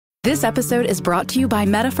This episode is brought to you by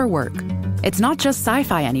Meta for Work. It's not just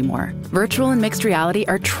sci-fi anymore. Virtual and mixed reality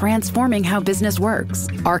are transforming how business works.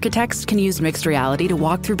 Architects can use mixed reality to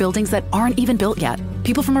walk through buildings that aren't even built yet.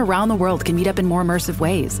 People from around the world can meet up in more immersive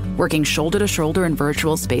ways, working shoulder to shoulder in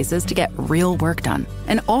virtual spaces to get real work done.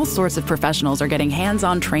 And all sorts of professionals are getting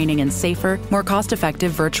hands-on training in safer, more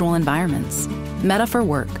cost-effective virtual environments. Meta for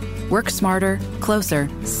Work. Work smarter, closer,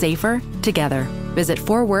 safer, together. Visit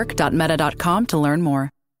forwork.meta.com to learn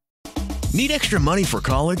more. Need extra money for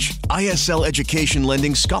college? ISL Education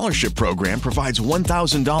Lending Scholarship Program provides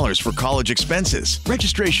 $1,000 for college expenses.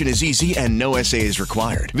 Registration is easy and no essay is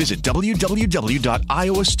required. Visit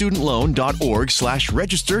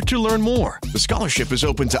www.iowastudentloan.org/register to learn more. The scholarship is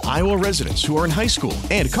open to Iowa residents who are in high school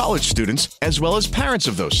and college students, as well as parents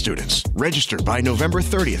of those students. Register by November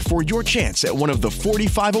 30th for your chance at one of the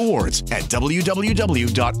 45 awards at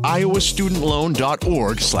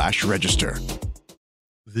www.iowastudentloan.org/register.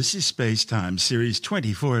 This is SpaceTime Series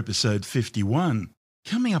 24, Episode 51.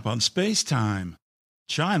 Coming up on SpaceTime,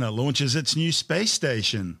 China launches its new space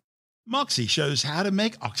station. MOXIE shows how to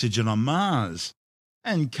make oxygen on Mars.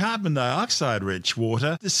 And carbon dioxide-rich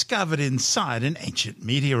water discovered inside an ancient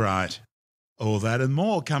meteorite. All that and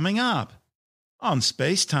more coming up on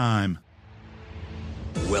SpaceTime.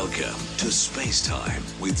 Welcome to SpaceTime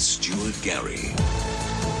with Stuart Gary.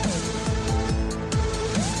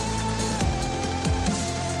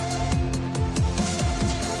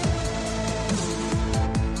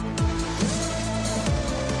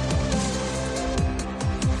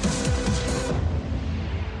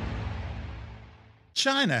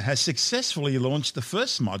 China has successfully launched the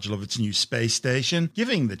first module of its new space station,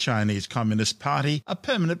 giving the Chinese Communist Party a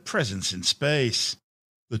permanent presence in space.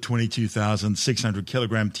 The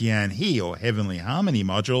 22,600-kilogram Tianhe, or Heavenly Harmony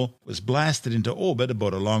module, was blasted into orbit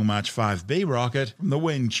aboard a Long March 5B rocket from the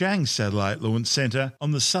Wenchang Satellite Launch Center on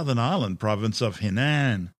the southern island province of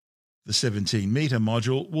Henan. The 17-metre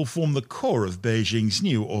module will form the core of Beijing's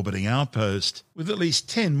new orbiting outpost, with at least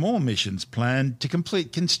 10 more missions planned to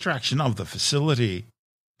complete construction of the facility.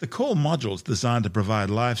 The core module is designed to provide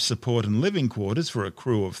life support and living quarters for a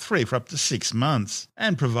crew of 3 for up to 6 months,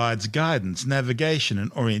 and provides guidance, navigation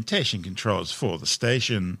and orientation controls for the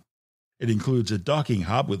station. It includes a docking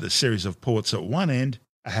hub with a series of ports at one end,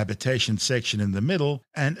 a habitation section in the middle,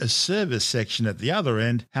 and a service section at the other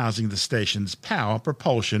end housing the station's power,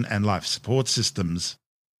 propulsion and life support systems.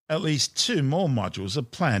 At least 2 more modules are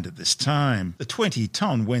planned at this time. The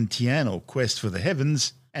 20-ton Wentian, or Quest for the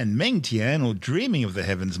Heavens, and Mengtian, or Dreaming of the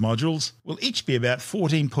Heavens modules, will each be about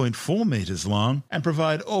 14.4 metres long and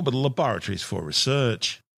provide orbital laboratories for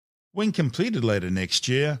research. When completed later next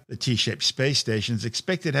year, the T-shaped space station is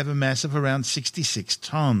expected to have a mass of around 66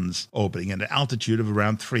 tonnes, orbiting at an altitude of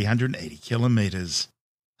around 380 kilometres.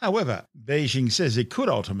 However, Beijing says it could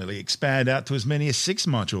ultimately expand out to as many as 6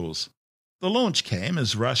 modules. The launch came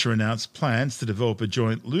as Russia announced plans to develop a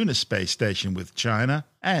joint lunar space station with China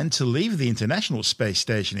and to leave the International Space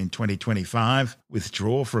Station in 2025,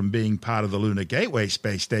 withdraw from being part of the Lunar Gateway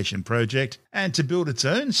Space Station project, and to build its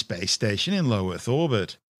own space station in low Earth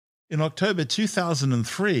orbit. In October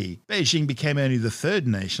 2003, Beijing became only the 3rd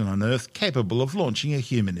nation on Earth capable of launching a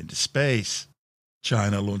human into space.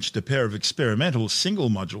 China launched a pair of experimental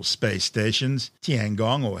single-module space stations,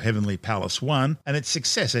 Tiangong, or Heavenly Palace 1, and its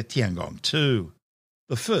successor Tiangong 2.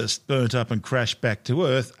 The first burnt up and crashed back to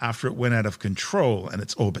Earth after it went out of control and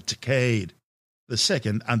its orbit decayed. The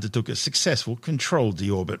second undertook a successful controlled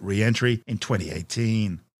deorbit re-entry in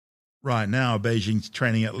 2018. Right now, Beijing's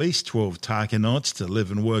training at least 12 taikonauts to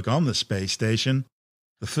live and work on the space station.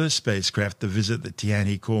 The first spacecraft to visit the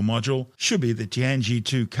Tianhe core module should be the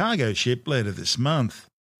Tianji-2 cargo ship later this month.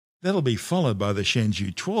 That'll be followed by the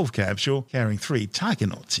Shenzhou-12 capsule carrying 3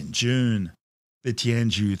 taikonauts in June. The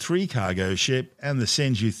Tianzhou-3 cargo ship and the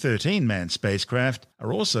Shenzhou-13 manned spacecraft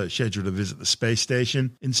are also scheduled to visit the space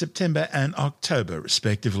station in September and October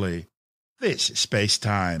respectively. This is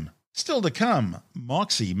SpaceTime. Still to come,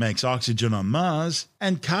 MOXIE makes oxygen on Mars,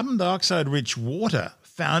 and carbon dioxide-rich water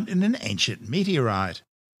found in an ancient meteorite.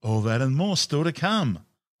 All that and more still to come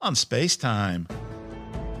on SpaceTime.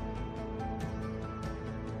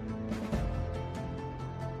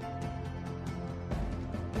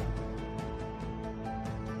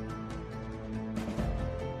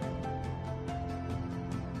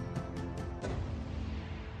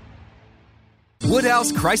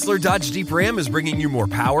 Woodhouse Chrysler Dodge Jeep Ram is bringing you more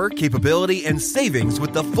power, capability, and savings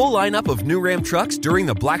with the full lineup of new Ram trucks during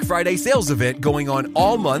the Black Friday sales event going on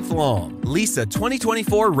all month long. Lease a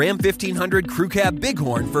 2024 Ram 1500 Crew Cab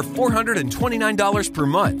Bighorn for $429 per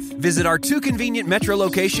month. Visit our 2 convenient metro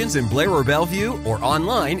locations in Blair or Bellevue or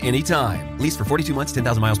online anytime. Lease for 42 months,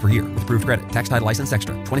 10,000 miles per year with approved credit. Tax, title, license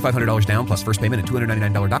extra. $2,500 down plus first payment and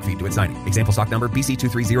 $299 doc fee to its signing. Example stock number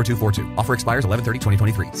BC230242. Offer expires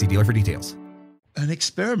 11/30/2023. See dealer for details. An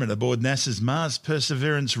experiment aboard NASA's Mars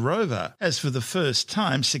Perseverance rover has for the first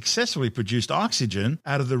time successfully produced oxygen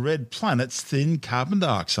out of the red planet's thin carbon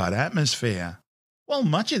dioxide atmosphere. While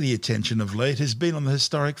much of the attention of late has been on the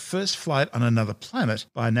historic first flight on another planet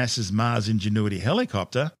by NASA's Mars Ingenuity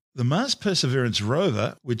helicopter, the Mars Perseverance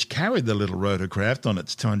rover, which carried the little rotorcraft on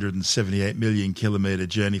its 278 million kilometre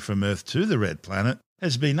journey from Earth to the red planet,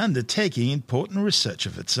 has been undertaking important research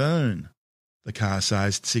of its own. The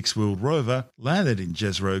car-sized 6-wheeled rover landed in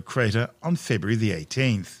Jezero Crater on February the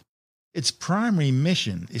 18th. Its primary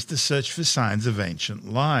mission is to search for signs of ancient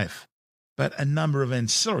life, but a number of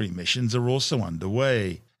ancillary missions are also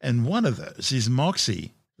underway, and one of those is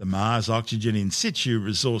MOXIE, the Mars Oxygen In Situ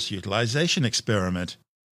Resource Utilization Experiment.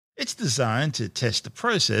 It's designed to test the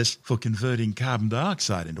process for converting carbon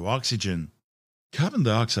dioxide into oxygen. Carbon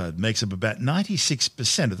dioxide makes up about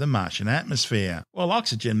 96% of the Martian atmosphere, while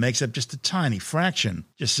oxygen makes up just a tiny fraction,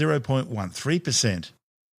 just 0.13%.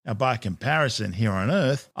 Now, by comparison, here on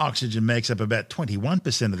Earth, oxygen makes up about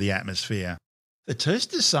 21% of the atmosphere. The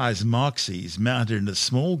toaster-sized MOXIE is mounted in a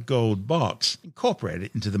small gold box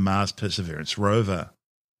incorporated into the Mars Perseverance rover.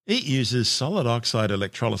 It uses solid oxide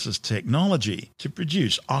electrolysis technology to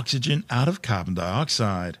produce oxygen out of carbon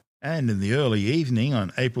dioxide. And in the early evening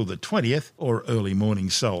on April the 20th, or early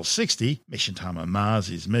morning Sol 60, mission time on Mars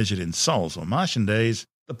is measured in sols or Martian days,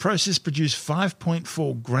 the process produced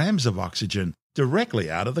 5.4 grams of oxygen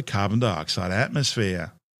directly out of the carbon dioxide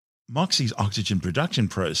atmosphere. MOXIE's oxygen production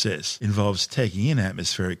process involves taking in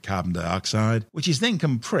atmospheric carbon dioxide, which is then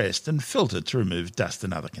compressed and filtered to remove dust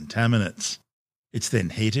and other contaminants. It's then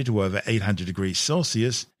heated to over 800 degrees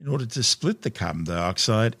Celsius in order to split the carbon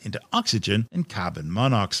dioxide into oxygen and carbon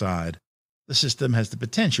monoxide. The system has the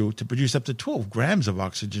potential to produce up to 12 grams of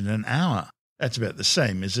oxygen an hour. That's about the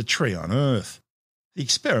same as a tree on Earth. The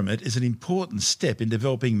experiment is an important step in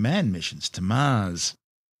developing manned missions to Mars.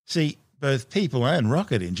 See, both people and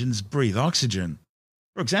rocket engines breathe oxygen.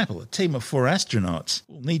 For example, a team of 4 astronauts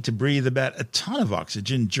will need to breathe about a ton of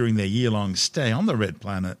oxygen during their year-long stay on the red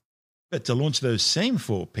planet. But to launch those same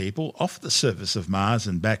 4 people off the surface of Mars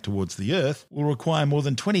and back towards the Earth will require more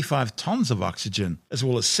than 25 tons of oxygen, as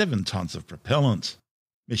well as 7 tons of propellant.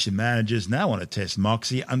 Mission managers now want to test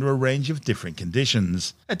MOXIE under a range of different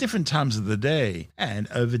conditions, at different times of the day, and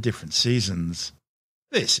over different seasons.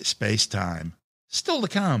 This is SpaceTime. Still to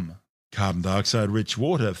come, carbon dioxide-rich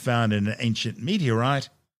water found in an ancient meteorite,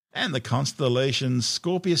 and the constellation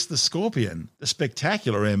Scorpius the Scorpion, the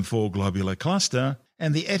spectacular M4 globular cluster,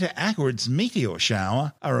 and the Eta-Aquarids meteor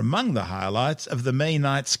shower are among the highlights of the May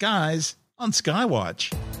night skies on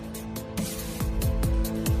SkyWatch.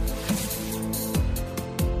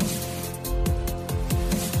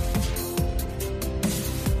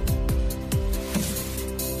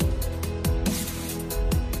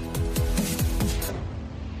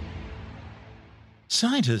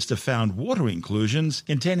 Scientists have found water inclusions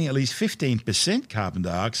containing at least 15% carbon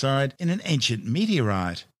dioxide in an ancient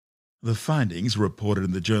meteorite. The findings, reported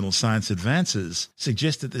in the journal Science Advances,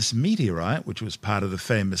 suggest that this meteorite, which was part of the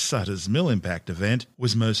famous Sutter's Mill impact event,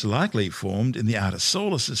 was most likely formed in the outer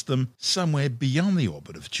solar system somewhere beyond the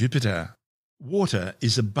orbit of Jupiter. Water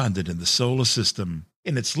is abundant in the solar system.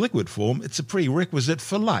 In its liquid form, it's a prerequisite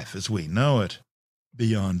for life as we know it.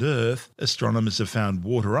 Beyond Earth, astronomers have found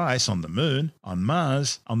water ice on the Moon, on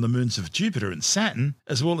Mars, on the moons of Jupiter and Saturn,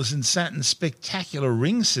 as well as in Saturn's spectacular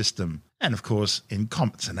ring system, and of course in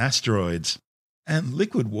comets and asteroids. And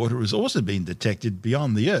liquid water has also been detected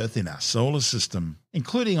beyond the Earth in our solar system,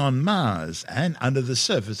 including on Mars and under the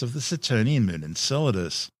surface of the Saturnian moon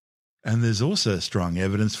Enceladus. And there's also strong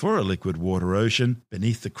evidence for a liquid water ocean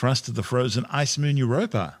beneath the crust of the frozen ice moon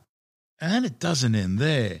Europa. And it doesn't end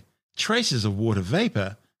there. Traces of water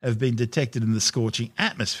vapour have been detected in the scorching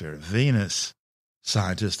atmosphere of Venus.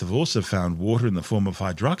 Scientists have also found water in the form of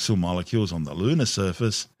hydroxyl molecules on the lunar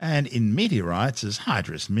surface and in meteorites as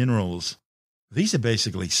hydrous minerals. These are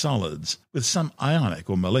basically solids, with some ionic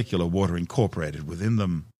or molecular water incorporated within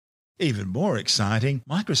them. Even more exciting,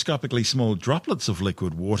 microscopically small droplets of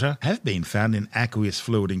liquid water have been found in aqueous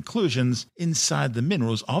fluid inclusions inside the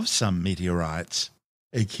minerals of some meteorites.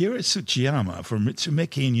 Akira Tsuchiyama from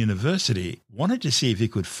Ritsumeikan University wanted to see if he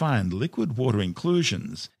could find liquid water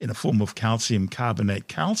inclusions in a form of calcium carbonate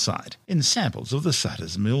calcite in samples of the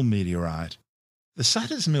Sutter's Mill meteorite. The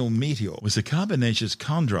Sutter's Mill meteor was a carbonaceous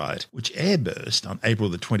chondrite which airburst on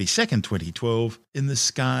April 22, 2012 in the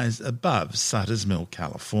skies above Sutter's Mill,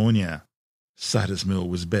 California. Sutter's Mill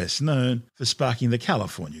was best known for sparking the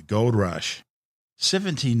California gold rush.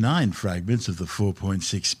 79 fragments of the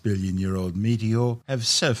 4.6 billion-year-old meteor have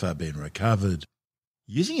so far been recovered.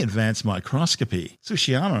 Using advanced microscopy,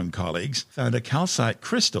 Tsuchiyama and colleagues found a calcite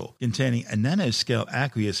crystal containing a nanoscale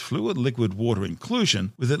aqueous fluid-liquid water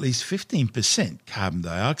inclusion with at least 15% carbon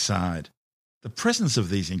dioxide. The presence of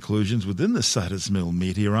these inclusions within the Sutter's Mill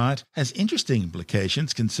meteorite has interesting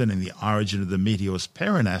implications concerning the origin of the meteor's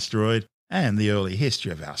parent asteroid and the early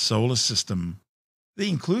history of our solar system. The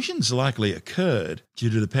inclusions likely occurred due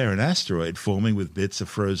to the parent asteroid forming with bits of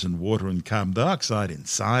frozen water and carbon dioxide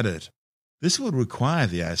inside it. This would require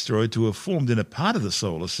the asteroid to have formed in a part of the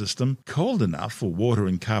solar system cold enough for water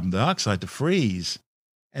and carbon dioxide to freeze.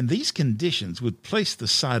 And these conditions would place the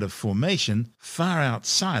site of formation far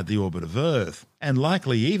outside the orbit of Earth, and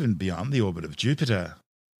likely even beyond the orbit of Jupiter.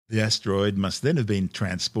 The asteroid must then have been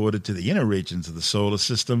transported to the inner regions of the solar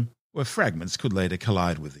system, where fragments could later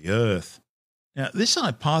collide with the Earth. Now, this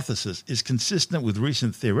hypothesis is consistent with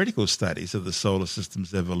recent theoretical studies of the solar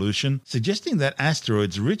system's evolution, suggesting that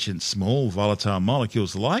asteroids rich in small volatile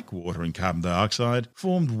molecules like water and carbon dioxide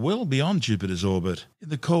formed well beyond Jupiter's orbit, in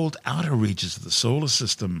the cold outer reaches of the solar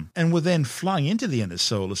system, and were then flung into the inner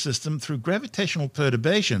solar system through gravitational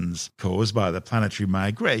perturbations caused by the planetary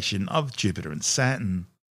migration of Jupiter and Saturn.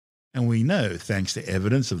 And we know, thanks to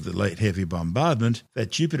evidence of the late heavy bombardment,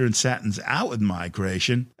 that Jupiter and Saturn's outward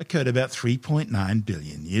migration occurred about 3.9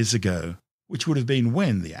 billion years ago, which would have been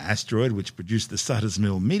when the asteroid which produced the Sutter's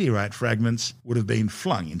Mill meteorite fragments would have been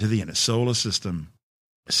flung into the inner solar system.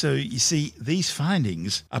 So, you see, these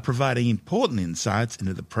findings are providing important insights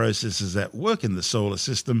into the processes at work in the solar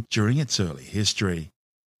system during its early history.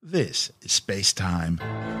 This is SpaceTime.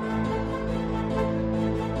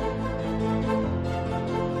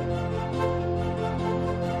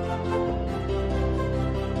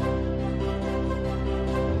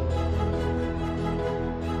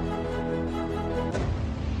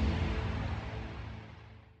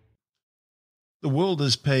 The world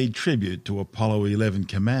has paid tribute to Apollo 11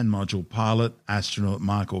 command module pilot, astronaut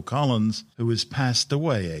Michael Collins, who has passed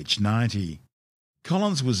away aged 90.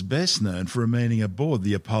 Collins was best known for remaining aboard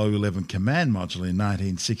the Apollo 11 command module in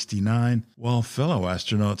 1969, while fellow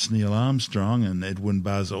astronauts Neil Armstrong and Edwin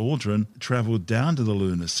Buzz Aldrin travelled down to the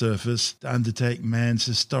lunar surface to undertake man's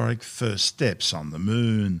historic first steps on the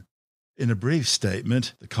moon. In a brief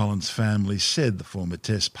statement, the Collins family said the former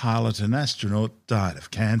test pilot and astronaut died of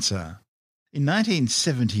cancer. In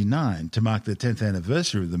 1979, to mark the 10th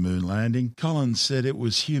anniversary of the moon landing, Collins said it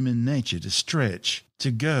was human nature to stretch,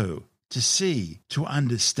 to go, to see, to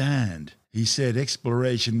understand. He said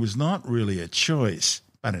exploration was not really a choice,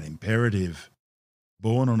 but an imperative.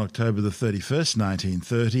 Born on October 31st,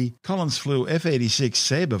 1930, Collins flew F-86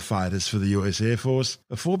 Sabre fighters for the US Air Force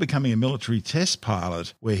before becoming a military test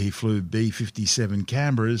pilot, where he flew B-57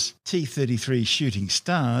 Canberras, T-33 Shooting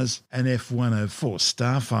Stars, and F-104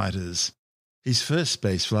 Starfighters. His first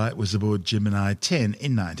spaceflight was aboard Gemini 10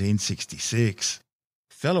 in 1966.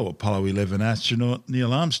 Fellow Apollo 11 astronaut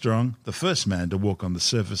Neil Armstrong, the first man to walk on the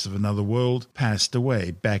surface of another world, passed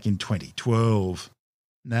away back in 2012.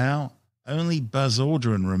 Now, only Buzz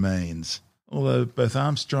Aldrin remains, although both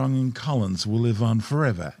Armstrong and Collins will live on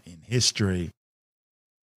forever in history.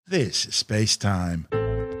 This is SpaceTime.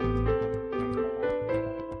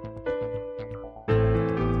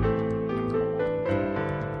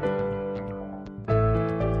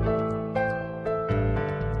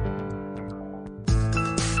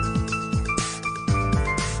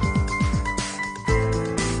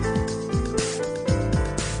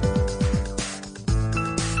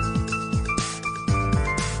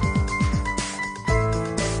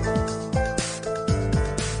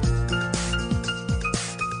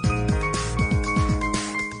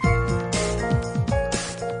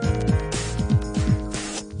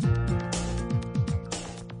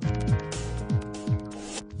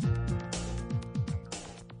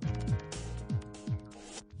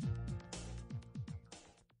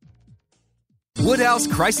 Woodhouse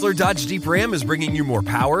Chrysler Dodge Jeep Ram is bringing you more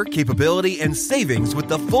power, capability, and savings with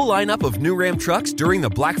the full lineup of new Ram trucks during the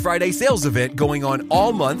Black Friday sales event going on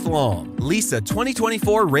all month long. Lease a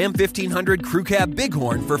 2024 Ram 1500 Crew Cab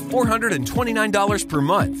Bighorn for $429 per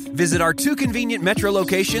month. Visit our 2 convenient Metro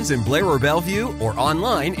locations in Blair or Bellevue or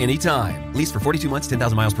online anytime. Lease for 42 months,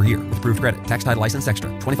 10,000 miles per year with approved credit. Tax, title, license extra.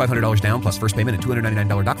 $2,500 down plus first payment and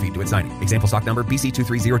 $299 doc fee due at signing. Example stock number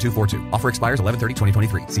BC230242. Offer expires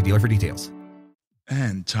 11/30/2023. See dealer for details.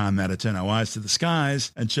 And time now to turn our eyes to the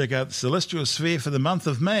skies and check out the celestial sphere for the month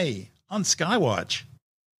of May on SkyWatch.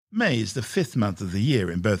 May is the 5th month of the year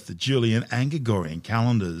in both the Julian and Gregorian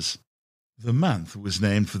calendars. The month was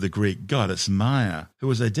named for the Greek goddess Maya, who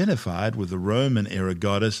was identified with the Roman-era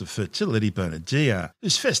goddess of fertility Bonadea,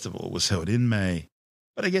 whose festival was held in May.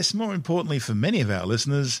 But I guess more importantly for many of our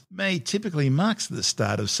listeners, May typically marks the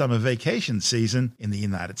start of summer vacation season in the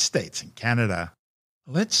United States and Canada.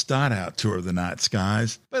 Let's start our tour of the night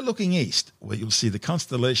skies by looking east, where you'll see the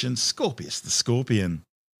constellation Scorpius the Scorpion.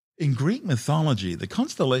 In Greek mythology, the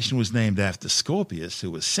constellation was named after Scorpius, who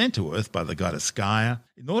was sent to Earth by the goddess Gaia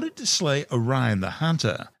in order to slay Orion the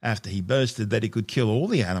Hunter, after he boasted that he could kill all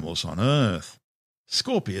the animals on Earth.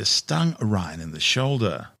 Scorpius stung Orion in the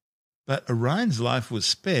shoulder, but Orion's life was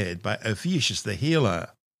spared by Ophiuchus the Healer,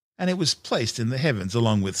 and it was placed in the heavens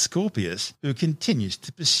along with Scorpius, who continues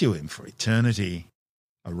to pursue him for eternity.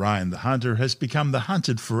 Orion the Hunter has become the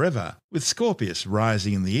hunted forever, with Scorpius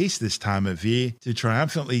rising in the east this time of year to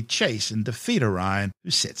triumphantly chase and defeat Orion,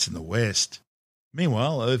 who sets in the west.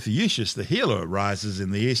 Meanwhile, Ophiuchus the Healer rises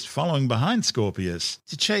in the east following behind Scorpius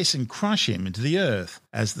to chase and crush him into the earth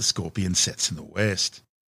as the Scorpion sets in the west.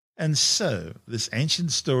 And so, this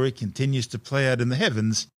ancient story continues to play out in the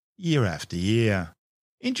heavens year after year.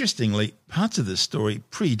 Interestingly, parts of this story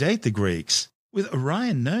predate the Greeks, with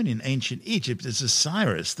Orion known in ancient Egypt as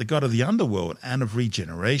Osiris, the god of the underworld and of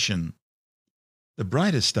regeneration. The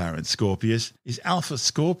brightest star in Scorpius is Alpha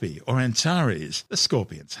Scorpii, or Antares, the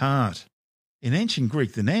scorpion's heart. In ancient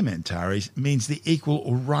Greek, the name Antares means the equal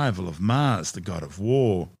or rival of Mars, the god of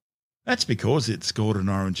war. That's because its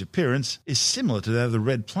golden-orange appearance is similar to that of the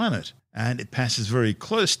red planet, and it passes very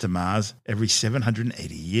close to Mars every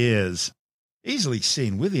 780 years. Easily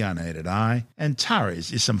seen with the unaided eye,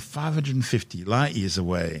 Antares is some 550 light-years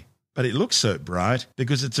away. But it looks so bright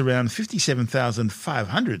because it's around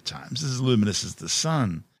 57,500 times as luminous as the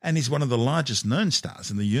Sun, and is one of the largest known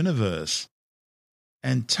stars in the universe.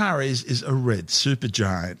 Antares is a red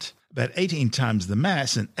supergiant, about 18 times the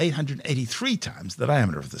mass and 883 times the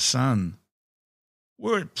diameter of the Sun.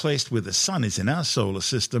 Were it placed where the Sun is in our solar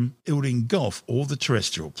system, it would engulf all the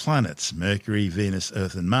terrestrial planets, Mercury, Venus,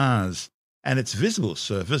 Earth and Mars, and its visible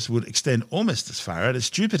surface would extend almost as far out as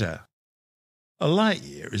Jupiter. A light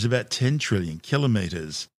year is about 10 trillion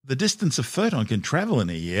kilometres, the distance a photon can travel in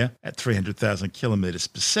a year at 300,000 kilometres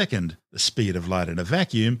per second, the speed of light in a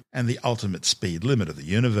vacuum, and the ultimate speed limit of the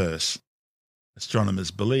universe. Astronomers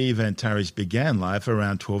believe Antares began life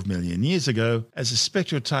around 12 million years ago as a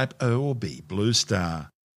spectral type O or B blue star.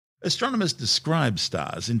 Astronomers describe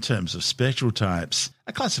stars in terms of spectral types,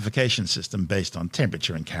 a classification system based on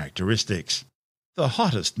temperature and characteristics. The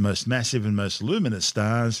hottest, most massive and most luminous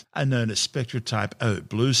stars are known as spectral type O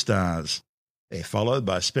blue stars. They're followed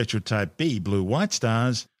by spectral type B blue-white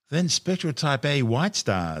stars, then spectral type A white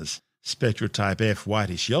stars, spectral type F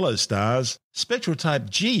whitish-yellow stars, spectral type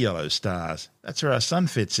G yellow stars, that's where our Sun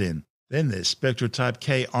fits in, then there's spectral type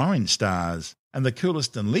K orange stars, and the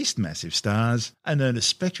coolest and least massive stars are known as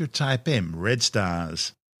spectral type M red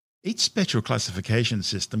stars. Each spectral classification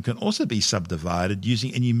system can also be subdivided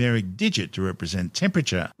using a numeric digit to represent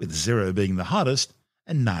temperature, with 0 being the hottest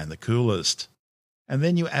and 9 the coolest. And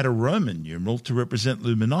then you add a Roman numeral to represent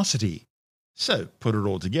luminosity. So put it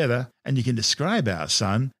all together and you can describe our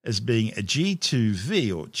Sun as being a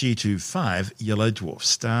G2V or G25 yellow dwarf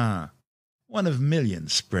star, one of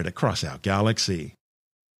millions spread across our galaxy.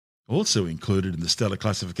 Also included in the stellar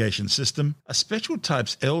classification system are spectral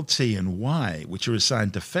types L, T and Y, which are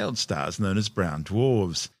assigned to failed stars known as brown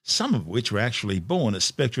dwarfs, some of which were actually born as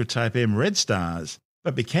spectral type M red stars,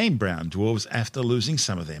 but became brown dwarfs after losing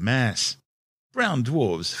some of their mass. Brown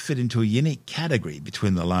dwarfs fit into a unique category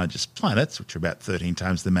between the largest planets, which are about 13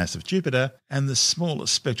 times the mass of Jupiter, and the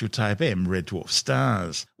smallest spectral type M red dwarf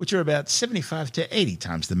stars, which are about 75 to 80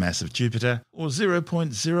 times the mass of Jupiter, or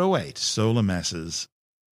 0.08 solar masses.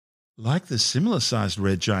 Like the similar-sized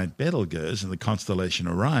red giant Betelgeuse in the constellation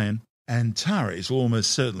Orion, Antares will almost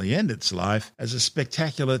certainly end its life as a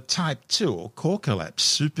spectacular Type II or core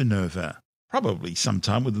collapse supernova, probably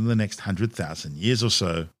sometime within the next 100,000 years or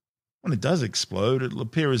so. When it does explode, it'll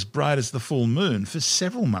appear as bright as the full moon for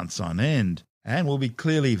several months on end, and will be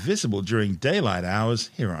clearly visible during daylight hours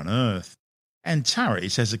here on Earth.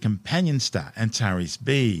 Antares has a companion star, Antares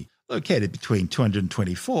B, located between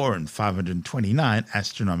 224 and 529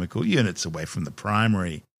 astronomical units away from the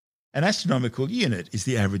primary. An astronomical unit is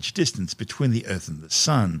the average distance between the Earth and the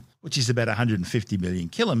Sun, which is about 150 million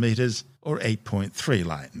kilometres or 8.3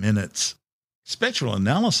 light minutes. Spectral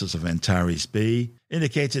analysis of Antares B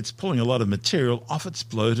indicates it's pulling a lot of material off its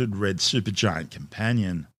bloated red supergiant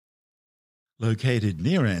companion. Located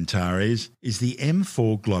near Antares is the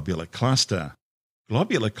M4 globular cluster.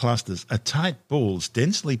 Globular clusters are tight balls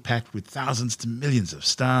densely packed with thousands to millions of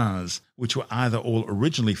stars, which were either all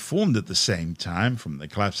originally formed at the same time from the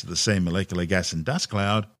collapse of the same molecular gas and dust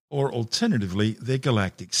cloud, or alternatively their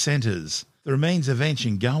galactic centres, the remains of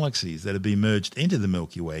ancient galaxies that have been merged into the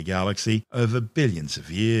Milky Way galaxy over billions of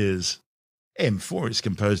years. M4 is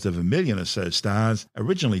composed of 1 million or so stars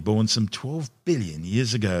originally born some 12 billion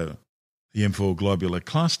years ago. The M4 globular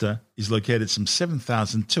cluster is located some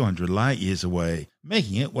 7,200 light-years away,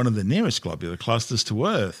 making it one of the nearest globular clusters to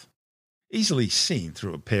Earth. Easily seen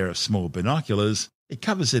through a pair of small binoculars, it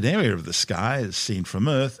covers an area of the sky as seen from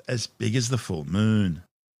Earth as big as the full moon.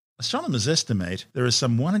 Astronomers estimate there are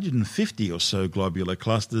some 150 or so globular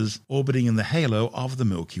clusters orbiting in the halo of the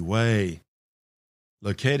Milky Way.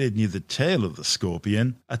 Located near the tail of the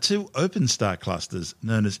Scorpion are two open star clusters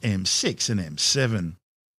known as M6 and M7.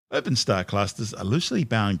 Open star clusters are loosely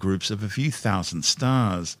bound groups of a few thousand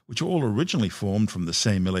stars, which were all originally formed from the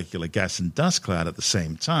same molecular gas and dust cloud at the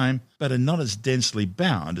same time, but are not as densely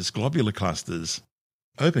bound as globular clusters.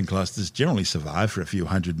 Open clusters generally survive for a few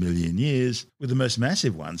 100 million years, with the most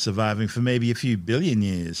massive ones surviving for maybe a few billion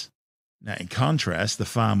years. Now, in contrast, the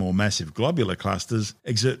far more massive globular clusters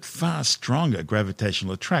exert far stronger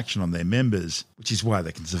gravitational attraction on their members, which is why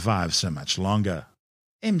they can survive so much longer.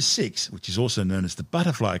 M6, which is also known as the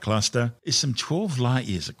butterfly cluster, is some 12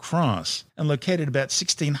 light-years across and located about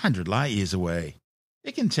 1,600 light-years away.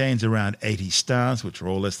 It contains around 80 stars, which are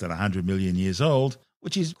all less than 100 million years old,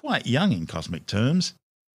 which is quite young in cosmic terms.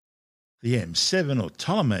 The M7 or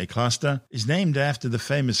Ptolemy cluster is named after the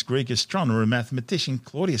famous Greek astronomer and mathematician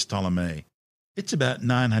Claudius Ptolemy. It's about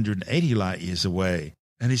 980 light-years away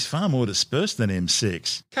and is far more dispersed than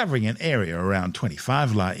M6, covering an area around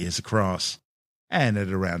 25 light-years across. And at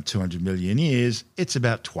around 200 million years, it's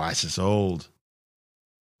about twice as old.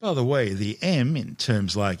 By the way, the M in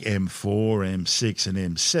terms like M4, M6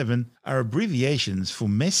 and M7 are abbreviations for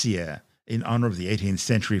Messier, in honour of the 18th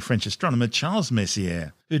century French astronomer Charles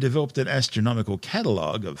Messier, who developed an astronomical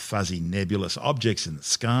catalogue of fuzzy nebulous objects in the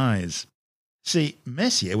skies. See,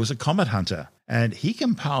 Messier was a comet hunter, and he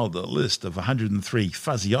compiled a list of 103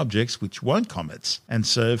 fuzzy objects which weren't comets, and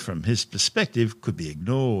so from his perspective could be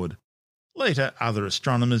ignored. Later, other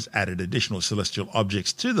astronomers added additional celestial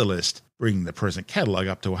objects to the list, bringing the present catalogue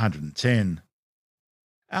up to 110.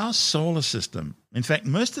 Our solar system, in fact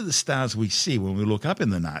most of the stars we see when we look up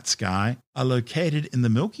in the night sky, are located in the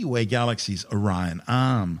Milky Way galaxy's Orion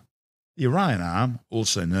Arm. The Orion Arm,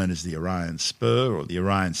 also known as the Orion Spur or the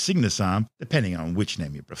Orion Cygnus Arm, depending on which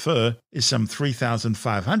name you prefer, is some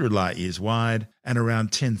 3,500 light-years wide and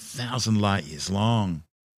around 10,000 light-years long.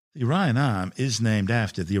 The Orion Arm is named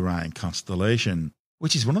after the Orion constellation,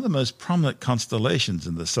 which is one of the most prominent constellations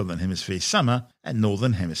in the Southern Hemisphere summer and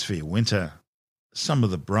Northern Hemisphere winter. Some of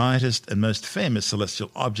the brightest and most famous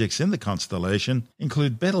celestial objects in the constellation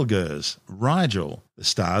include Betelgeuse, Rigel, the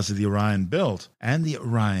stars of the Orion Belt, and the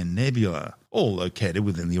Orion Nebula, all located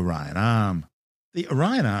within the Orion Arm. The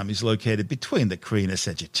Orion Arm is located between the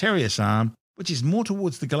Carina-Sagittarius Arm, which is more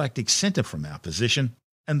towards the galactic centre from our position,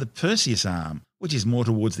 and the Perseus Arm, which is more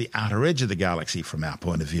towards the outer edge of the galaxy from our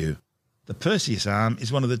point of view. The Perseus Arm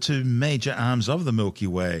is one of the two major arms of the Milky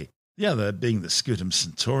Way, the other being the Scutum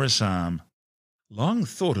Centaurus Arm. Long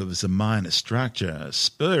thought of as a minor structure, a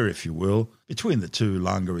spur if you will, between the two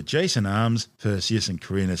longer adjacent arms, Perseus and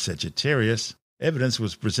Carina-Sagittarius, evidence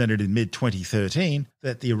was presented in mid-2013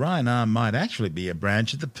 that the Orion Arm might actually be a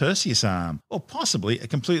branch of the Perseus Arm, or possibly a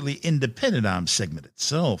completely independent arm segment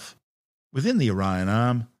itself. Within the Orion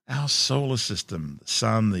Arm, our solar system, the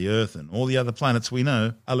Sun, the Earth, and all the other planets we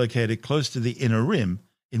know, are located close to the inner rim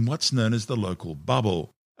in what's known as the local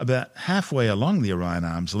bubble, about halfway along the Orion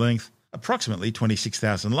Arm's length, approximately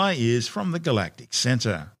 26,000 light-years from the galactic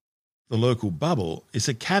centre. The local bubble is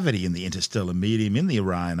a cavity in the interstellar medium in the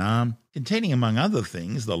Orion Arm, containing among other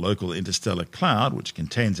things the local interstellar cloud which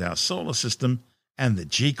contains our solar system, and the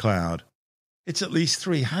G-cloud. It's at least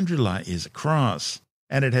 300 light-years across,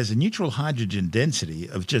 and it has a neutral hydrogen density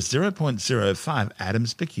of just 0.05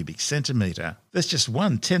 atoms per cubic centimetre. That's just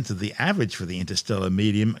 1/10 of the average for the interstellar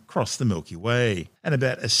medium across the Milky Way, and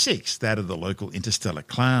about a sixth that of the local interstellar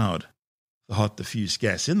cloud. The hot diffuse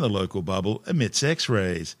gas in the local bubble emits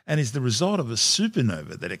X-rays and is the result of a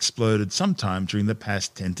supernova that exploded sometime during the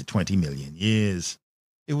past 10 to 20 million years.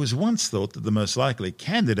 It was once thought that the most likely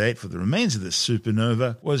candidate for the remains of this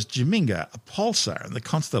supernova was Geminga, a pulsar in the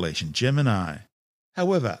constellation Gemini.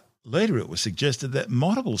 However, later it was suggested that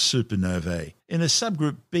multiple supernovae in a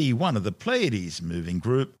subgroup B1 of the Pleiades moving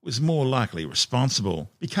group was more likely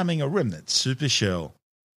responsible, becoming a remnant supershell.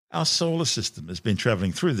 Our solar system has been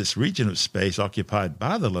travelling through this region of space occupied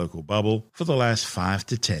by the local bubble for the last 5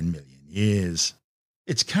 to 10 million years.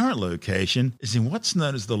 Its current location is in what's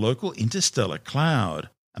known as the local interstellar cloud,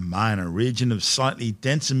 a minor region of slightly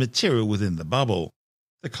denser material within the bubble.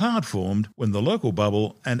 The cloud formed when the local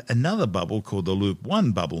bubble and another bubble called the Loop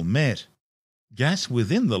 1 bubble met. Gas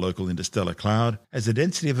within the local interstellar cloud has a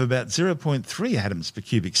density of about 0.3 atoms per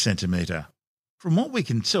cubic centimetre. From what we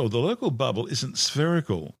can tell, the local bubble isn't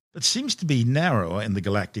spherical, but seems to be narrower in the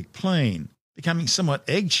galactic plane, becoming somewhat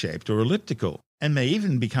egg-shaped or elliptical, and may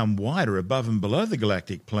even become wider above and below the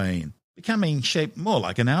galactic plane, becoming shaped more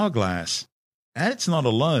like an hourglass. And it's not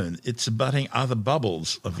alone, it's abutting other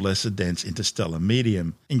bubbles of lesser dense interstellar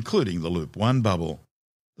medium, including the Loop 1 bubble.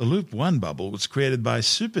 The Loop 1 bubble was created by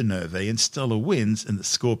supernovae and stellar winds in the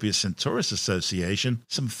Scorpius-Centaurus association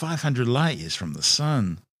some 500 light-years from the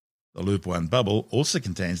Sun. The Loop 1 bubble also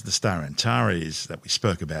contains the star Antares that we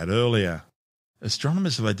spoke about earlier.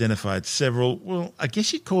 Astronomers have identified several, well, I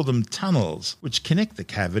guess you'd call them tunnels, which connect the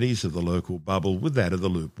cavities of the local bubble with that of the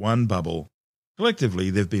Loop 1 bubble. Collectively,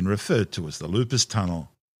 they've been referred to as the Lupus Tunnel.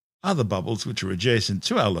 Other bubbles which are adjacent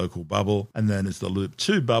to our local bubble are known as the Loop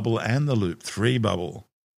 2 bubble and the Loop 3 bubble.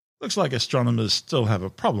 Looks like astronomers still have a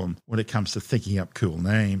problem when it comes to thinking up cool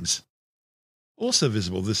names. Also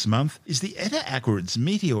visible this month is the Eta-Aquarids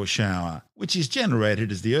meteor shower, which is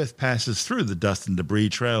generated as the Earth passes through the dust and debris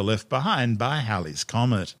trail left behind by Halley's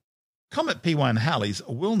Comet. Comet P1 Halley is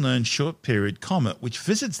a well-known short-period comet which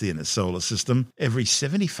visits the inner solar system every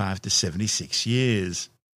 75 to 76 years.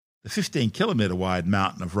 The 15-kilometre wide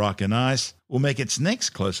mountain of rock and ice will make its next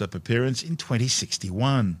close-up appearance in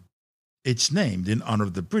 2061. It's named in honour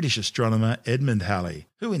of the British astronomer Edmund Halley,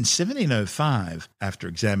 who in 1705, after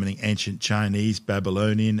examining ancient Chinese,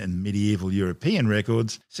 Babylonian and medieval European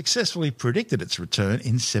records, successfully predicted its return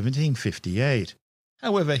in 1758.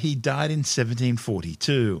 However, he died in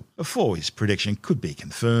 1742, before his prediction could be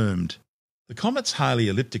confirmed. The comet's highly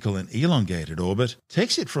elliptical and elongated orbit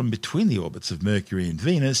takes it from between the orbits of Mercury and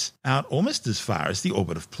Venus out almost as far as the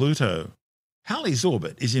orbit of Pluto. Halley's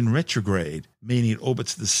orbit is in retrograde, meaning it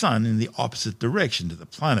orbits the Sun in the opposite direction to the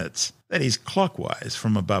planets, that is, clockwise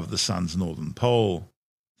from above the Sun's northern pole.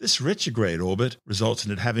 This retrograde orbit results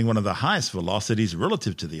in it having one of the highest velocities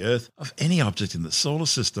relative to the Earth of any object in the solar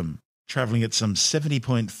system, travelling at some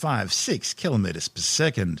 70.56 kilometres per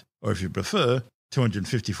second, or if you prefer,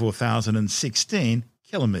 254,016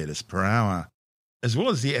 kilometres per hour. As well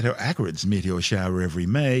as the Eta-Aquarids meteor shower every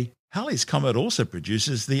May, Halley's Comet also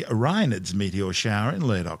produces the Orionids meteor shower in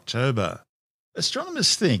late October.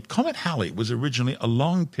 Astronomers think Comet Halley was originally a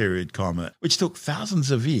long-period comet which took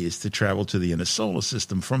thousands of years to travel to the inner solar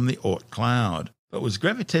system from the Oort cloud, but was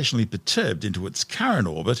gravitationally perturbed into its current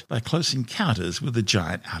orbit by close encounters with the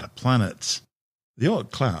giant outer planets. The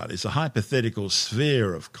Oort cloud is a hypothetical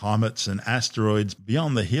sphere of comets and asteroids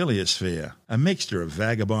beyond the heliosphere, a mixture of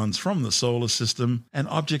vagabonds from the solar system and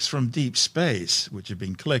objects from deep space which have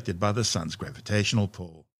been collected by the Sun's gravitational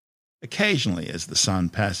pull. Occasionally, as the Sun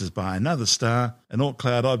passes by another star, an Oort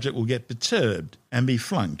cloud object will get perturbed and be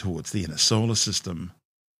flung towards the inner solar system.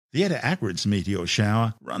 The Eta-Aquarids meteor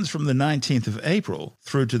shower runs from the 19th of April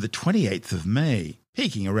through to the 28th of May,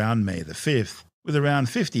 peaking around May the 5th, with around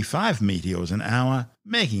 55 meteors an hour,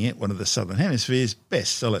 making it one of the Southern Hemisphere's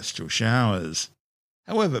best celestial showers.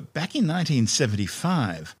 However, back in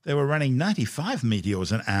 1975, they were running 95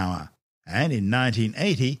 meteors an hour, and in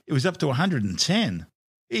 1980 it was up to 110.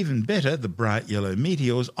 Even better, the bright yellow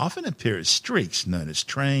meteors often appear as streaks known as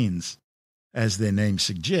trains. As their name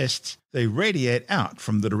suggests, they radiate out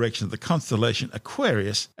from the direction of the constellation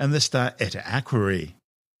Aquarius and the star Eta-Aquarii.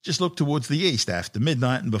 Just look towards the east after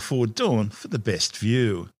midnight and before dawn for the best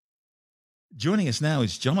view. Joining us now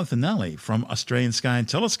is Jonathan Nally from Australian Sky and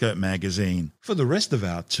Telescope magazine for the rest of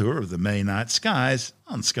our tour of the May night skies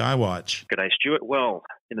on SkyWatch. G'day, Stuart. Well,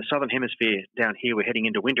 in the Southern Hemisphere down here, we're heading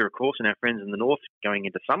into winter, of course, and our friends in the north going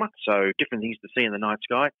into summer, so different things to see in the night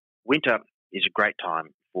sky. Winter is a great time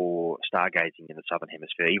for stargazing in the southern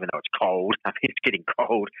hemisphere, even though it's cold. I mean, it's getting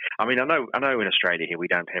cold. I mean, I know in Australia here we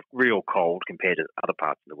don't have real cold compared to other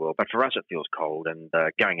parts of the world, but for us it feels cold. And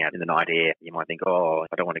going out in the night air, you might think, oh,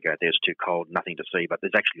 I don't want to go out there, it's too cold, nothing to see. But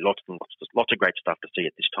there's actually lots of great stuff to see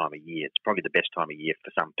at this time of year. It's probably the best time of year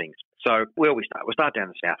for some things. So where we start? We'll start down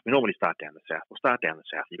the south. We normally start down the south. We'll start down the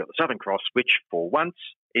south. You've got the Southern Cross, which for once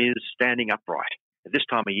is standing upright. At this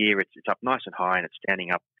time of year, it's up nice and high, and it's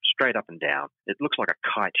standing up straight up and down. It looks like a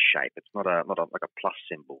kite shape. It's not like a plus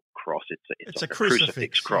symbol cross. It's like a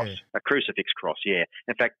crucifix cross. Yeah. A crucifix cross, yeah.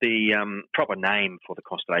 In fact, the proper name for the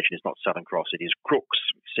constellation is not Southern Cross. It is Crux,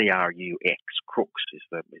 C-R-U-X. Crux is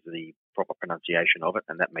the proper pronunciation of it,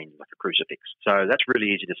 and that means like a crucifix. So that's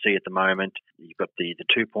really easy to see at the moment. You've got the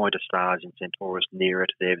two-pointer stars in Centaurus near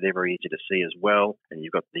it. They're very easy to see as well. And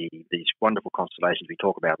you've got these wonderful constellations we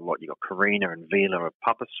talk about a lot. You've got Carina and Vela of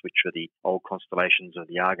Puppis, which are the old constellations of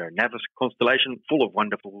the Argo Navis constellation, full of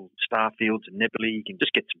wonderful star fields and nebulae. You can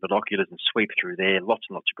just get some binoculars and sweep through there. Lots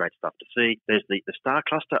and lots of great stuff to see. There's the star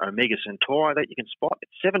cluster Omega Centauri that you can spot.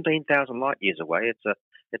 It's 17,000 light years away. It's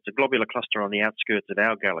a globular cluster on the outskirts of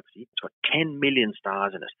our galaxy. It's got 10 million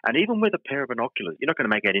stars in it. And even with a pair of binoculars, you're not going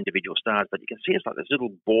to make out individual stars, but you can see it's like this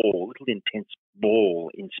little intense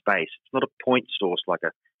ball in space. It's not a point source like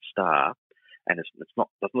a star, and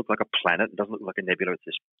doesn't look like a planet. It doesn't look like a nebula. It's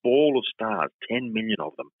this ball of stars, 10 million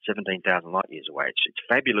of them, 17,000 light years away. It's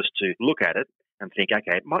fabulous to look at it and think,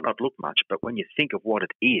 okay, it might not look much, but when you think of what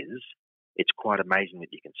it is, it's quite amazing that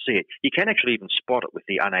you can see it. You can actually even spot it with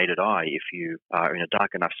the unaided eye if you are in a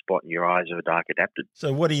dark enough spot and your eyes are dark adapted.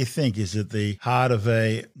 So what do you think? Is it the heart of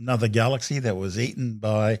another galaxy that was eaten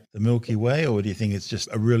by the Milky Way, or do you think it's just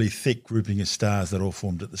a really thick grouping of stars that all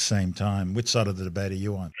formed at the same time? Which side of the debate are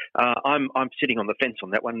you on? I'm sitting on the fence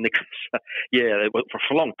on that one, because,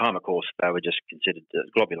 for a long time, of course, they were just considered,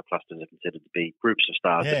 globular clusters are considered to be groups of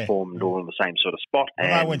stars that formed all in the same sort of spot.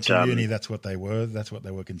 When I went to uni, that's what they were. That's what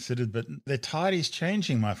they were considered. But their tide is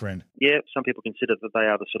changing, my friend. Yeah, some people consider that they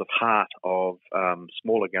are the sort of heart of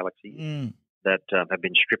smaller galaxies that have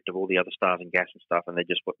been stripped of all the other stars and gas and stuff, and they're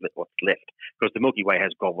just what's left. Because the Milky Way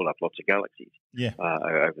has gobbled up lots of galaxies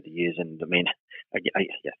over the years. And I mean,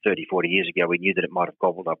 30, 40 years ago, we knew that it might have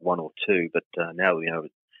gobbled up one or two, but now we know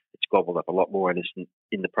it's gobbled up a lot more and is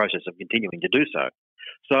in the process of continuing to do so.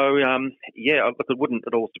 So, look, it wouldn't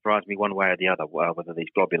at all surprise me one way or the other whether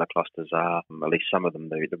these globular clusters are, at least some of them,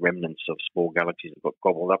 the remnants of small galaxies that got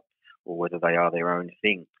gobbled up, or whether they are their own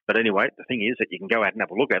thing. But anyway, the thing is that you can go out and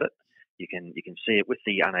have a look at it. You can see it with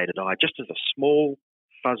the unaided eye, just as a small,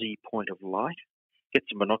 fuzzy point of light. Get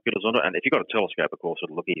some binoculars on it, and if you've got a telescope, of course,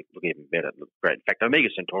 it'll look even better. It'll look great. In fact, Omega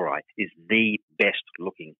Centauri is the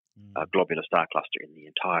best-looking globular star cluster in the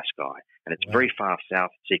entire sky, and it's very far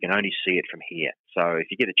south, so you can only see it from here. So if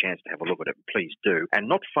you get a chance to have a look at it, please do. And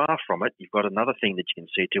not far from it, you've got another thing that you can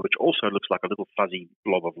see too, which also looks like a little fuzzy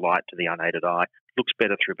blob of light to the unaided eye. Looks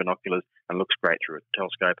better through binoculars and looks great through a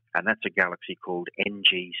telescope, and that's a galaxy called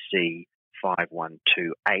NGC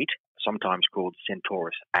 5128, sometimes called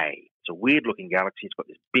Centaurus A. It's a weird-looking galaxy. It's got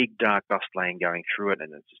this big dark dust lane going through it,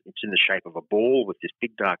 and it's in the shape of a ball with this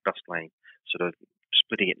big dark dust lane sort of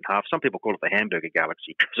splitting it in half. Some people call it the hamburger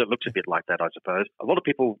galaxy because it looks a bit like that, I suppose. A lot of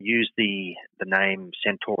people use the name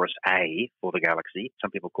Centaurus A for the galaxy. Some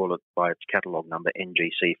people call it by its catalogue number,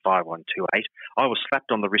 NGC 5128. I was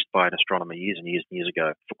slapped on the wrist by an astronomer years and years and years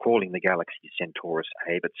ago for calling the galaxy Centaurus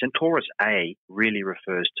A, but Centaurus A really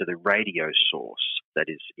refers to the radio source that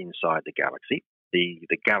is inside the galaxy. The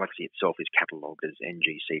galaxy itself is catalogued as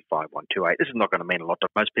NGC 5128. This is not going to mean a lot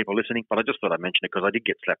to most people listening, but I just thought I'd mention it because I did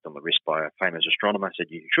get slapped on the wrist by a famous astronomer. I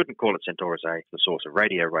said you shouldn't call it Centaurus A, the source of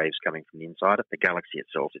radio waves coming from the inside of the galaxy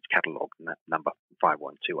itself. It's catalogued in that number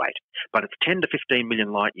 5128. But it's 10 to 15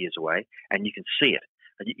 million light years away, and you can see it.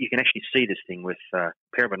 You can actually see this thing with a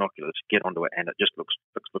pair of binoculars, get onto it, and it just looks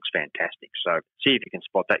fantastic. So see if you can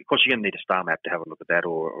spot that. Of course, you're going to need a star map to have a look at that,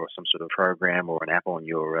 or some sort of program or an app on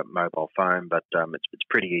your mobile phone, but it's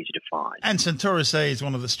pretty easy to find. And Centaurus A is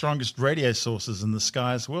one of the strongest radio sources in the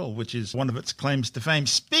sky as well, which is one of its claims to fame.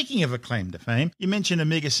 Speaking of a claim to fame, you mentioned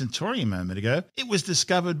Omega Centauri a moment ago. It was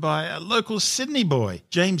discovered by a local Sydney boy,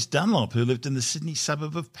 James Dunlop, who lived in the Sydney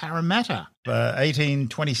suburb of Parramatta.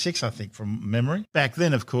 1826, I think, from memory. Back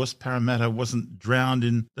then, of course, Parramatta wasn't drowned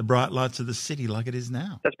in the bright lights of the city like it is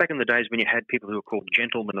now. That's back in the days when you had people who were called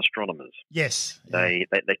gentlemen astronomers. Yes. They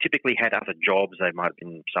typically had other jobs. They might have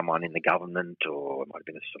been someone in the government, or it might have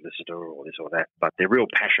been a solicitor or this or that. But their real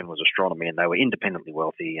passion was astronomy, and they were independently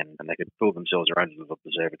wealthy, and they could build themselves their own little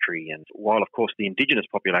observatory. And while, of course, the indigenous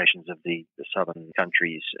populations of the southern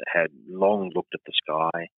countries had long looked at the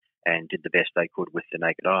sky and did the best they could with the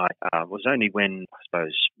naked eye. It was only when, I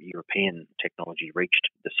suppose, European technology reached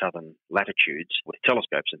the southern latitudes with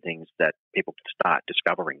telescopes and things that people start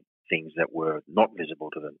discovering things that were not visible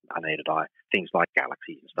to the unaided eye, things like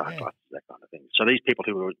galaxies and star clusters, that kind of thing. So these people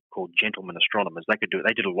who were called gentlemen astronomers, they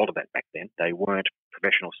did a lot of that back then. They weren't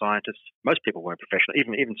professional scientists. Most people weren't professional.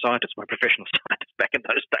 Even scientists weren't professional scientists back in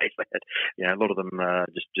those days. They had, a lot of them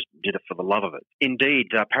just did it for the love of it. Indeed,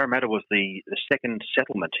 Parramatta was the second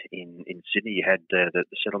settlement in Sydney. You had the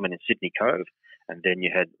settlement in Sydney Cove, and then you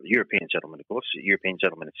had the European settlement, of course, European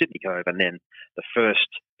settlement in Sydney Cove, and then the first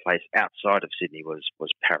place outside of Sydney was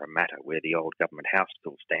Parramatta, where the old government house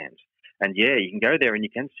still stands. And yeah, you can go there and you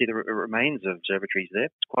can see the remains of observatories there.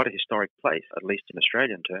 It's quite a historic place, at least in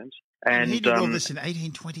Australian terms. And he did all this in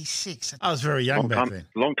 1826. I was very young back then.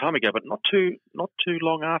 Long time ago, but not too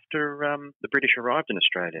long after the British arrived in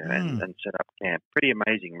Australia and set up camp. Pretty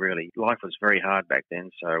amazing, really. Life was very hard back then,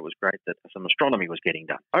 so it was great that some astronomy was getting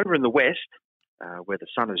done. Over in the west, where the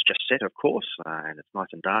sun has just set, of course, and it's nice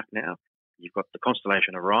and dark now, you've got the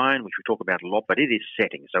constellation Orion, which we talk about a lot, but it is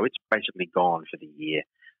setting, so it's basically gone for the year.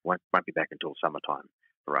 Won't be back until summertime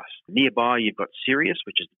for us. Nearby, you've got Sirius,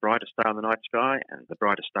 which is the brightest star in the night sky, and the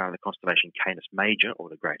brightest star in the constellation Canis Major, or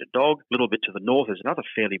the Greater Dog. A little bit to the north is another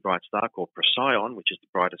fairly bright star called Procyon, which is the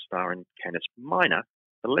brightest star in Canis Minor,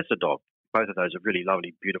 the Lesser Dog. Both of those are really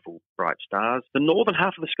lovely, beautiful, bright stars. The northern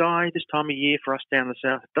half of the sky this time of year for us down the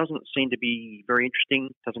south doesn't seem to be very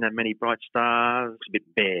interesting. Doesn't have many bright stars. It's a bit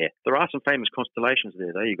bare. There are some famous constellations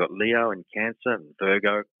there, though. You've got Leo and Cancer and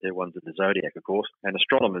Virgo. They're ones of the zodiac, of course. And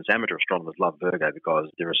amateur astronomers love Virgo because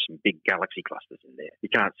there are some big galaxy clusters in there. You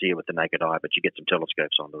can't see it with the naked eye, but you get some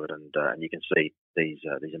telescopes onto it and you can see these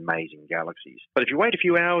amazing galaxies. But if you wait a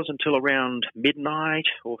few hours until around midnight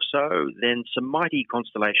or so, then some mighty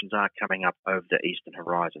constellations are coming up over the eastern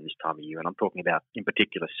horizon this time of year. And I'm talking about, in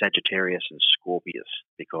particular, Sagittarius and Scorpius,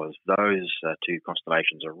 because those two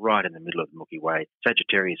constellations are right in the middle of the Milky Way.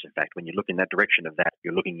 Sagittarius, in fact, when you look in that direction of that,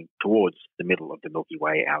 you're looking towards the middle of the Milky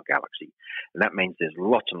Way, our galaxy. And that means there's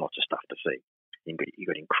lots and lots of stuff to see. You've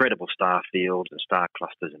got incredible star fields and star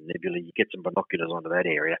clusters and nebulae. You get some binoculars onto that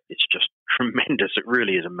area. It's just tremendous. It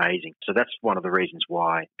really is amazing. So that's one of the reasons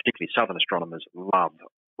why, particularly southern astronomers, love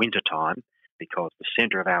wintertime, because the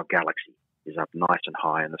center of our galaxy is up nice and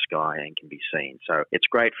high in the sky and can be seen. So it's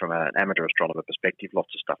great from an amateur astronomer perspective, lots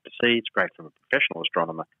of stuff to see. It's great from a professional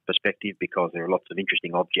astronomer perspective because there are lots of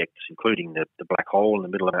interesting objects, including the black hole in the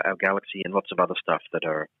middle of our galaxy and lots of other stuff that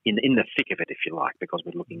are in the thick of it, if you like, because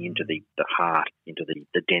we're looking into the heart, into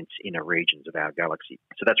the dense inner regions of our galaxy.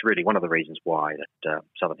 So that's really one of the reasons why that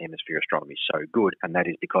Southern Hemisphere astronomy is so good, and that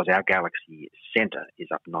is because our galaxy center is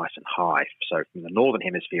up nice and high. So from the Northern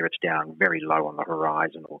Hemisphere, it's down very low on the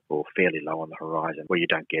horizon or fairly low on the horizon where you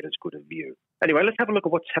don't get as good a view. Anyway, let's have a look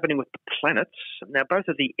at what's happening with the planets. Now, both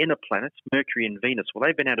of the inner planets, Mercury and Venus, well,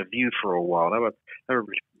 they've been out of view for a while. They were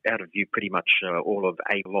out of view pretty much all of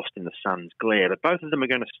lost in the sun's glare, but both of them are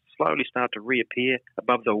going to slowly start to reappear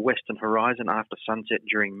above the western horizon after sunset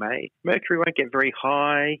during May. Mercury won't get very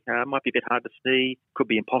high, might be a bit hard to see, could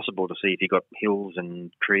be impossible to see if you've got hills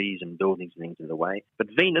and trees and buildings and things in the way. But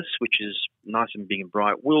Venus, which is nice and big and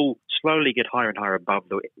bright, will slowly get higher and higher above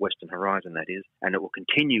the western horizon, that is, and it will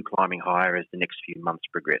continue climbing higher as the next few months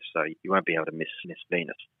progress, so you won't be able to miss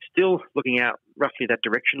Venus. Still looking out roughly that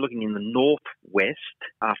direction, looking in the northwest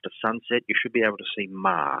after sunset, you should be able to see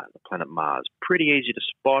Mars, the planet Mars. Pretty easy to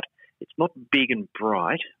spot. It's not big and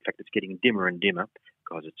bright. In fact, it's getting dimmer and dimmer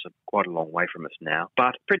because it's quite a long way from us now,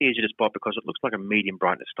 but pretty easy to spot because it looks like a medium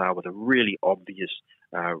brightness star with a really obvious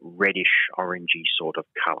reddish orangey sort of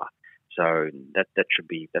colour. So that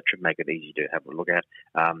should make it easy to have a look at.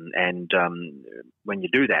 And when you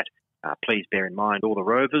do that, please bear in mind all the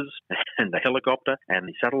rovers and the helicopter and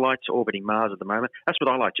the satellites orbiting Mars at the moment. That's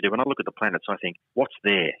what I like to do. When I look at the planets, I think, what's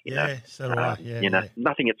there? So do I. Yeah.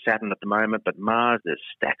 Nothing at Saturn at the moment, but Mars, there's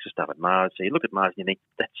stacks of stuff at Mars. So you look at Mars and you think,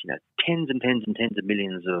 that's, tens and tens and tens of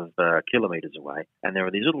millions of kilometres away. And there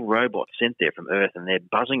are these little robots sent there from Earth, and they're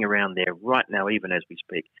buzzing around there right now, even as we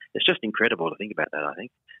speak. It's just incredible to think about that, I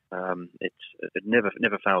think. It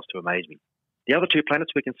never fails to amaze me. The other two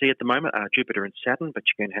planets we can see at the moment are Jupiter and Saturn, but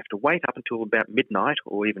you're going to have to wait up until about midnight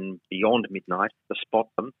or even beyond midnight to spot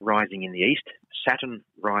them rising in the east. Saturn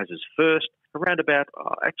rises first, around about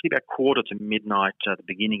quarter to midnight, the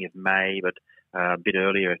beginning of May, but a bit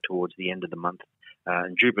earlier towards the end of the month.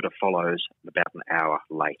 And Jupiter follows about an hour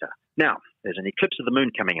later. Now, there's an eclipse of the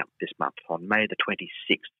moon coming up this month on May the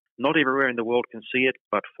 26th. Not everywhere in the world can see it,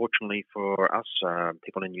 but fortunately for us,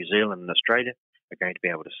 people in New Zealand and Australia, are going to be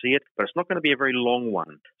able to see it, but it's not going to be a very long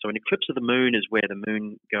one. So an eclipse of the moon is where the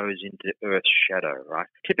moon goes into Earth's shadow, right?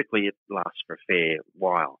 Typically it lasts for a fair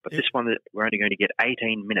while, but this one we're only going to get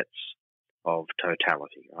 18 minutes of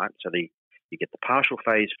totality, right? So you get the partial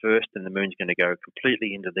phase first, and the moon's going to go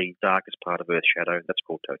completely into the darkest part of Earth's shadow. That's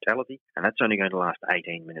called totality, and that's only going to last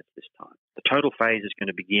 18 minutes this time. The total phase is going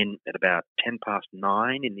to begin at about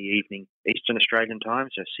 9:10 in the evening Eastern Australian time,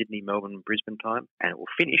 so Sydney, Melbourne, Brisbane time, and it will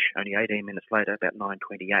finish only 18 minutes later, about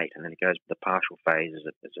 9:28, and then it goes to the partial phase as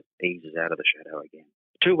it eases out of the shadow again.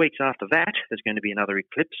 2 weeks after that, there's going to be another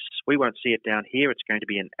eclipse. We won't see it down here. It's going to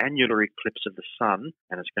be an annular eclipse of the sun,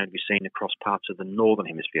 and it's going to be seen across parts of the northern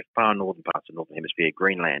hemisphere, far northern parts of the northern hemisphere,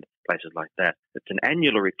 Greenland, places like that. It's an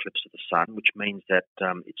annular eclipse of the sun, which means that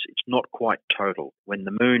it's not quite total. When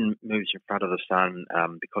the moon moves in front of the sun,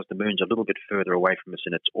 because the moon's a little bit further away from us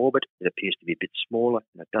in its orbit, it appears to be a bit smaller,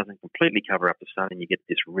 and it doesn't completely cover up the sun, and you get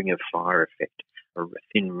this ring of fire effect, a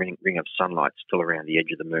thin ring of sunlight still around the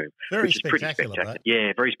edge of the moon, which is pretty spectacular. Right? Yeah,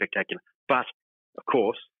 very spectacular. But, of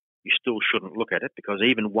course, you still shouldn't look at it because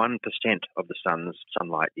even 1% of the sun's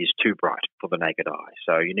sunlight is too bright for the naked eye.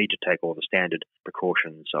 So you need to take all the standard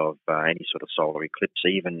precautions of any sort of solar eclipse,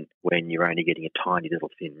 even when you're only getting a tiny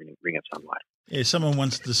little thin ring of sunlight. Yeah, someone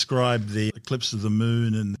once described the eclipse of the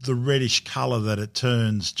moon and the reddish colour that it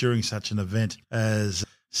turns during such an event as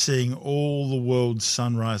seeing all the world's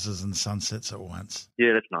sunrises and sunsets at once.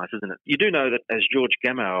 Yeah, that's nice, isn't it? You do know that, as George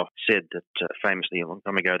Gamow said that famously a long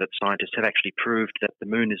time ago, that scientists have actually proved that the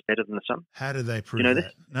moon is better than the sun. How do they prove that?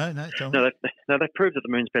 This? No, tell me. No, they proved that the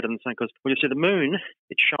moon's better than the sun because, well, you see, the moon,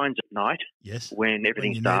 it shines at night when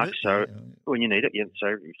everything's dark, when you need it, so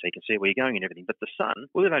you can see where you're going and everything. But the sun,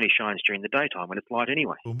 well, it only shines during the daytime when it's light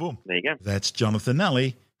anyway. Boom, boom. There you go. That's Jonathan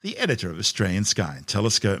Nully, the editor of Australian Sky and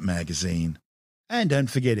Telescope magazine. And don't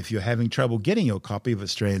forget, if you're having trouble getting your copy of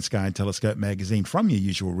Australian Sky and Telescope magazine from your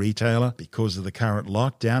usual retailer because of the current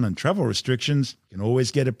lockdown and travel restrictions, you can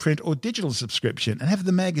always get a print or digital subscription and have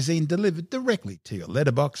the magazine delivered directly to your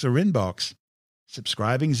letterbox or inbox.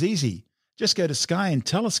 Subscribing's easy. Just go to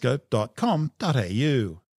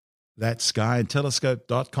skyandtelescope.com.au. That's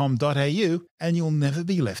skyandtelescope.com.au, and you'll never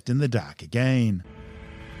be left in the dark again.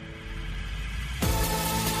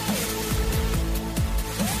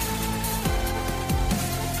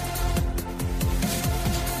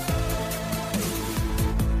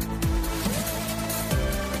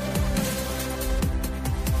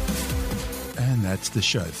 That's the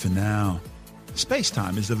show for now.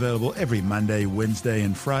 SpaceTime is available every Monday, Wednesday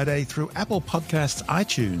and Friday through Apple Podcasts,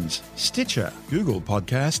 iTunes, Stitcher, Google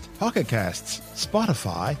Podcast, Pocket Casts,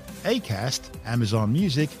 Spotify, Acast, Amazon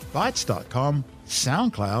Music, Bytes.com,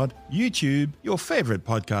 SoundCloud, YouTube, your favourite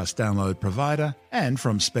podcast download provider, and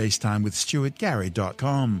from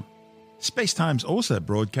spacetimewithstuartgary.com. SpaceTime's also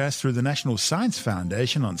broadcast through the National Science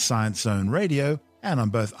Foundation on Science Zone Radio and on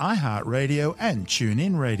both iHeartRadio and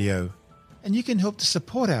TuneIn Radio. And you can help to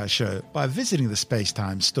support our show by visiting the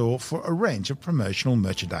SpaceTime store for a range of promotional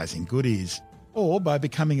merchandising goodies, or by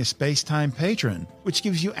becoming a SpaceTime patron, which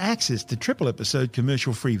gives you access to triple-episode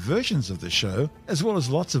commercial-free versions of the show, as well as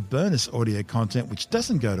lots of bonus audio content which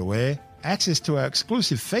doesn't go to air, access to our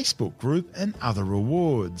exclusive Facebook group, and other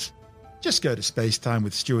rewards. Just go to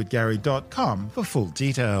spacetimewithstuartgary.com for full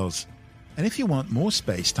details. And if you want more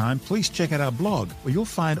SpaceTime, please check out our blog, where you'll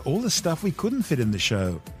find all the stuff we couldn't fit in the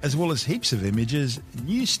show, as well as heaps of images,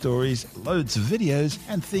 news stories, loads of videos,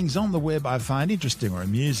 and things on the web I find interesting or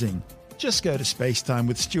amusing. Just go to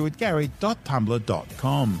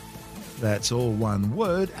spacetimewithstuartgary.tumblr.com. That's all one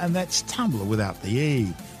word, and that's Tumblr without the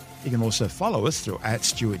E. You can also follow us through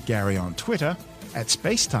 @StuartGary on Twitter,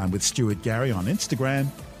 @SpaceTimeWithStuartGary on Instagram,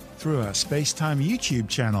 through our SpaceTime YouTube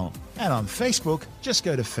channel, and on Facebook, just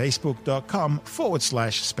go to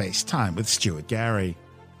facebook.com/SpaceTime with Stuart Gary.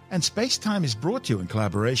 And SpaceTime is brought to you in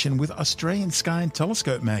collaboration with Australian Sky and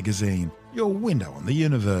Telescope magazine, your window on the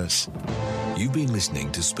universe. You've been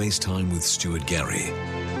listening to SpaceTime with Stuart Gary.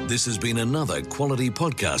 This has been another quality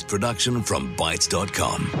podcast production from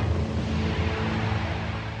Bytes.com.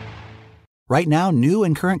 Right now, new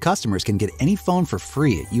and current customers can get any phone for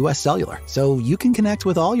free at US Cellular, so you can connect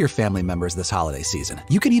with all your family members this holiday season.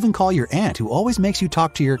 You can even call your aunt, who always makes you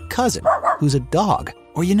talk to your cousin, who's a dog.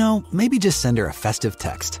 Or, maybe just send her a festive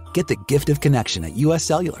text. Get the gift of connection at US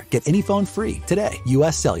Cellular. Get any phone free today.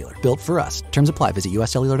 US Cellular, built for us. Terms apply. Visit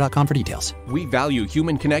uscellular.com for details. We value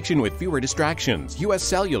human connection with fewer distractions. US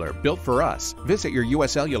Cellular, built for us. Visit your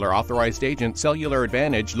US Cellular authorized agent, Cellular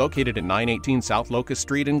Advantage, located at 918 South Locust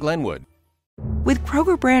Street in Glenwood. With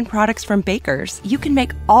Kroger brand products from Baker's, you can make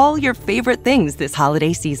all your favorite things this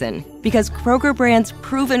holiday season. Because Kroger brand's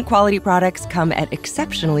proven quality products come at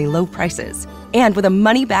exceptionally low prices. And with a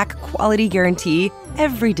money-back quality guarantee,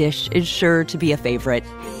 every dish is sure to be a favorite.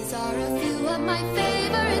 These are a few of my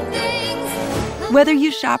favorite things. Whether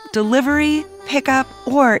you shop delivery, pickup,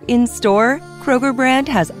 or in-store, Kroger brand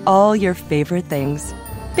has all your favorite things.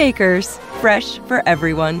 Baker's, fresh for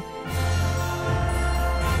everyone.